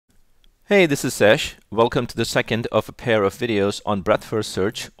Hey, this is Sesh. Welcome to the second of a pair of videos on breadth-first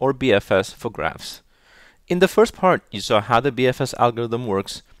search, or BFS, for graphs. In the first part, you saw how the BFS algorithm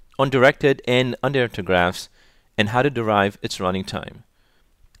works on directed and undirected graphs and how to derive its running time.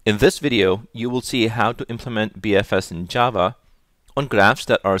 In this video, you will see how to implement BFS in Java on graphs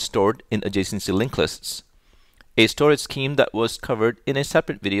that are stored in adjacency linked lists, a storage scheme that was covered in a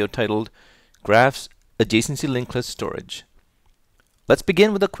separate video titled Graphs Adjacency Linked List Storage. Let's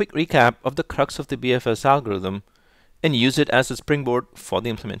begin with a quick recap of the crux of the BFS algorithm and use it as a springboard for the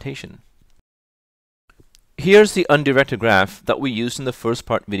implementation. Here's the undirected graph that we used in the first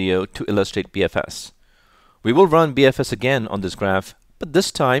part video to illustrate BFS. We will run BFS again on this graph, but this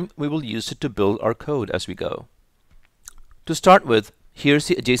time we will use it to build our code as we go. To start with, here's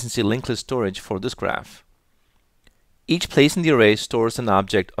the adjacency linked list storage for this graph. Each place in the array stores an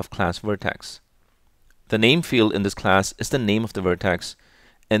object of class vertex. The name field in this class is the name of the vertex,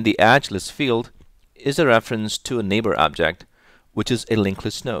 and the AddList field is a reference to a neighbor object, which is a linked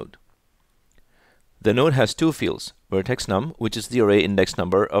list node. The node has two fields, vertex num, which is the array index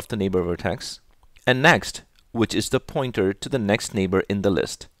number of the neighbor vertex, and next, which is the pointer to the next neighbor in the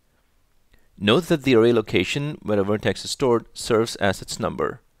list. Note that the array location where a vertex is stored serves as its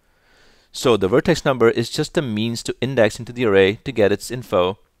number. So the vertex number is just a means to index into the array to get its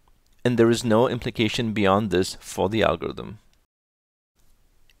info, and there is no implication beyond this for the algorithm.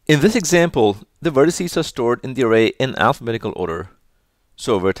 In this example, the vertices are stored in the array in alphabetical order.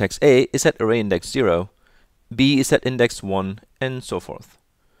 So vertex A is at array index 0, B is at index 1, and so forth.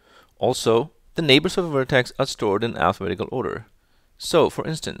 Also, the neighbors of a vertex are stored in alphabetical order. So, for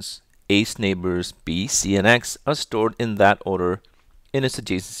instance, A's neighbors B, C, and X are stored in that order in its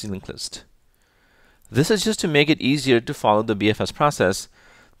adjacency linked list. This is just to make it easier to follow the BFS process.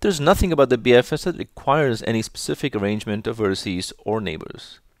 There's nothing about the BFS that requires any specific arrangement of vertices or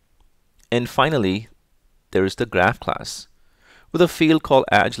neighbors. And finally, there is the graph class, with a field called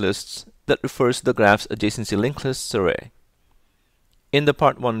AddLists that refers to the graph's adjacency linked lists array. In the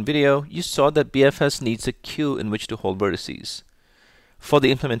part 1 video, you saw that BFS needs a queue in which to hold vertices. For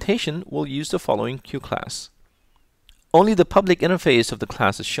the implementation, we'll use the following queue class. Only the public interface of the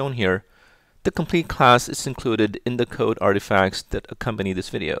class is shown here. The complete class is included in the code artifacts that accompany this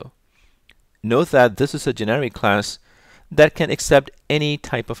video. Note that this is a generic class that can accept any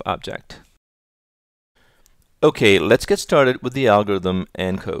type of object. Okay, let's get started with the algorithm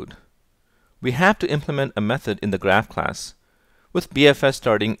and code. We have to implement a method in the graph class, with BFS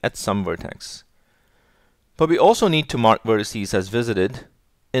starting at some vertex. But we also need to mark vertices as visited,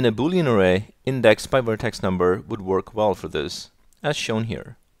 and a Boolean array indexed by vertex number would work well for this, as shown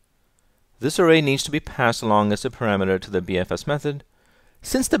here. This array needs to be passed along as a parameter to the BFS method,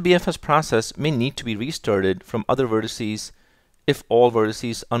 since the BFS process may need to be restarted from other vertices if all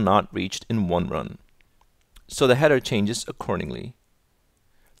vertices are not reached in one run. So the header changes accordingly.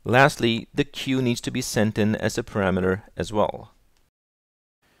 Lastly, the queue needs to be sent in as a parameter as well.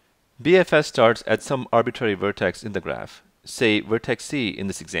 BFS starts at some arbitrary vertex in the graph, say vertex C in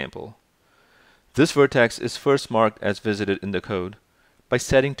this example. This vertex is first marked as visited in the code by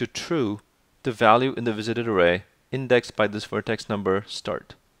setting to true the value in the visited array indexed by this vertex number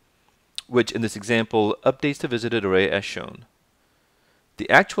start, which in this example updates the visited array as shown. The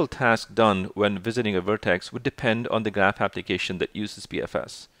actual task done when visiting a vertex would depend on the graph application that uses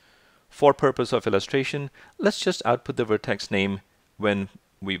BFS. For purpose of illustration, let's just output the vertex name when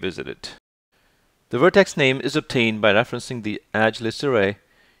we visit it. The vertex name is obtained by referencing the AddList array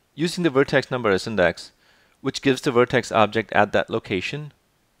using the vertex number as index, which gives the vertex object at that location,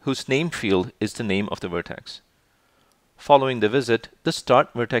 whose name field is the name of the vertex. Following the visit, the start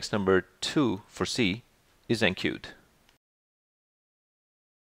vertex number 2 for C is enqueued.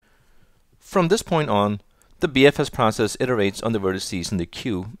 From this point on, the BFS process iterates on the vertices in the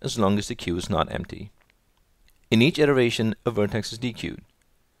queue as long as the queue is not empty. In each iteration, a vertex is dequeued.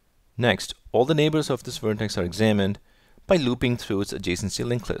 Next, all the neighbors of this vertex are examined by looping through its adjacency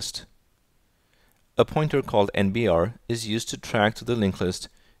linked list. A pointer called NBR is used to track to the linked list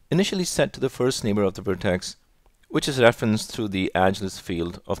initially set to the first neighbor of the vertex, which is referenced through the AddList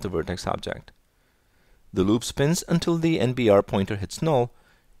field of the vertex object. The loop spins until the NBR pointer hits null,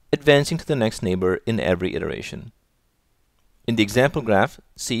 advancing to the next neighbor in every iteration. In the example graph,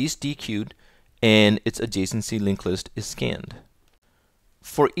 C is dequeued and its adjacency linked list is scanned.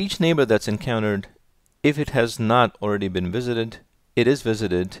 For each neighbor that's encountered, if it has not already been visited, it is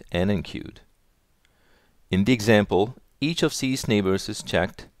visited and enqueued. In the example, each of C's neighbors is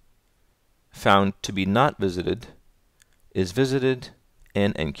checked, found to be not visited, is visited,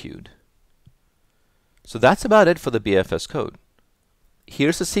 and enqueued. So that's about it for the BFS code.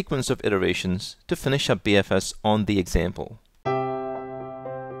 Here's a sequence of iterations to finish up BFS on the example.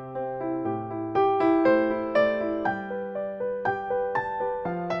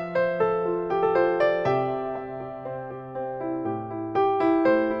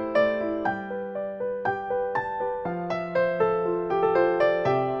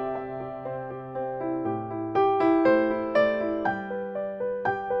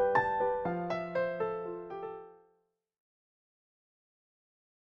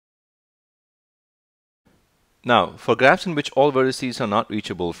 Now, for graphs in which all vertices are not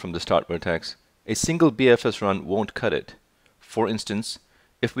reachable from the start vertex, a single BFS run won't cut it. For instance,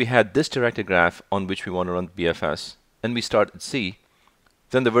 if we had this directed graph on which we want to run BFS, and we start at C,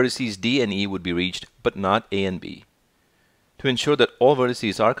 then the vertices D and E would be reached, but not A and B. To ensure that all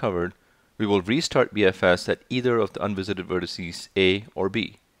vertices are covered, we will restart BFS at either of the unvisited vertices A or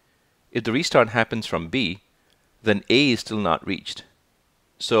B. If the restart happens from B, then A is still not reached.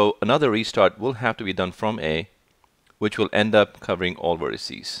 So another restart will have to be done from A, which will end up covering all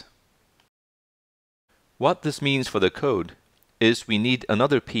vertices. What this means for the code is we need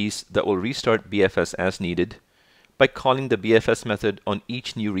another piece that will restart BFS as needed by calling the BFS method on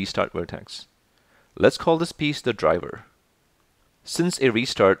each new restart vertex. Let's call this piece the driver. Since a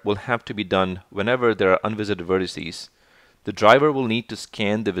restart will have to be done whenever there are unvisited vertices, the driver will need to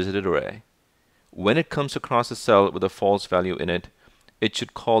scan the visited array. When it comes across a cell with a false value in it, it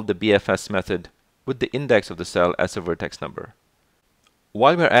should call the BFS method with the index of the cell as a vertex number.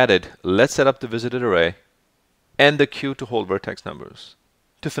 While we're at it, let's set up the visited array and the queue to hold vertex numbers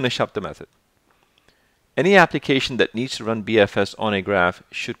to finish up the method. Any application that needs to run BFS on a graph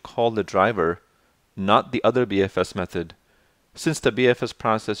should call the driver, not the other BFS method, since the BFS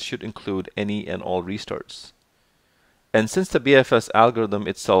process should include any and all restarts. And since the BFS algorithm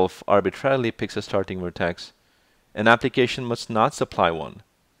itself arbitrarily picks a starting vertex, an application must not supply one,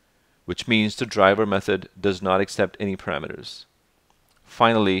 which means the driver method does not accept any parameters.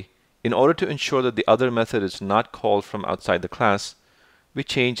 Finally, in order to ensure that the other method is not called from outside the class, we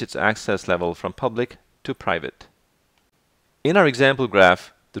change its access level from public to private. In our example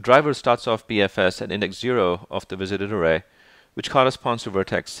graph, the driver starts off BFS at index 0 of the visited array, which corresponds to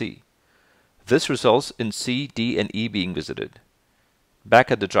vertex C. This results in C, D, and E being visited.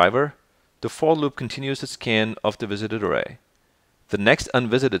 Back at the driver, the for loop continues its scan of the visited array. The next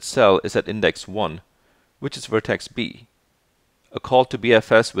unvisited cell is at index 1, which is vertex B. A call to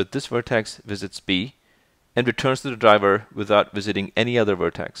BFS with this vertex visits B and returns to the driver without visiting any other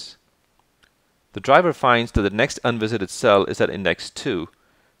vertex. The driver finds that the next unvisited cell is at index 2,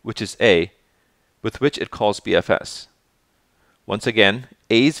 which is A, with which it calls BFS. Once again,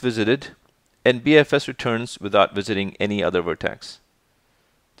 A is visited, and BFS returns without visiting any other vertex.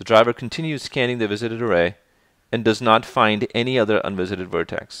 The driver continues scanning the visited array and does not find any other unvisited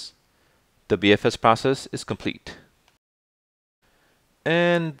vertex. The BFS process is complete.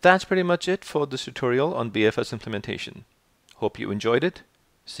 And that's pretty much it for this tutorial on BFS implementation. Hope you enjoyed it.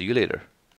 See you later.